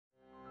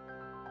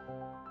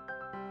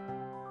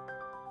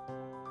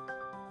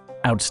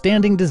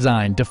Outstanding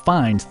design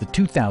defines the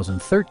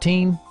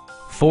 2013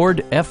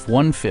 Ford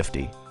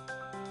F-150.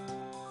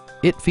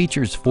 It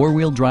features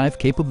four-wheel drive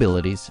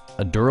capabilities,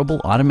 a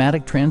durable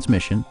automatic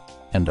transmission,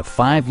 and a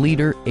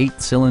 5-liter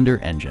 8-cylinder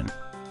engine.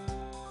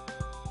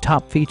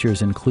 Top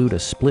features include a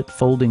split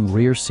folding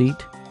rear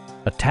seat,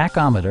 a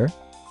tachometer,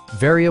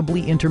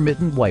 variably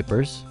intermittent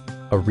wipers,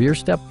 a rear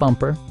step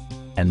bumper,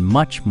 and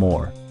much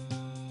more.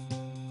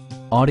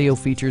 Audio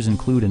features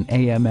include an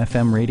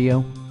AM/FM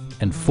radio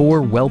and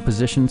 4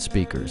 well-positioned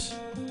speakers.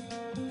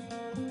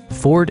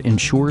 Ford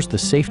ensures the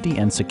safety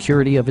and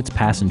security of its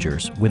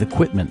passengers with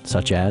equipment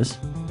such as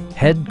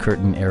head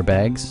curtain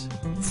airbags,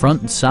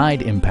 front and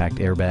side impact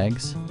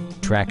airbags,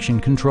 traction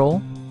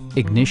control,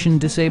 ignition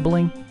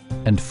disabling,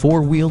 and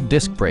 4-wheel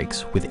disc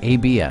brakes with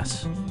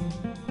ABS.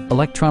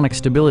 Electronic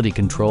stability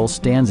control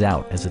stands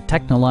out as a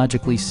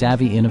technologically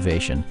savvy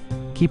innovation,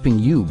 keeping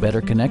you better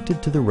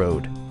connected to the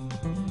road.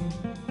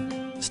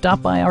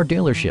 Stop by our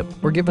dealership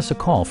or give us a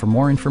call for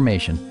more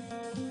information.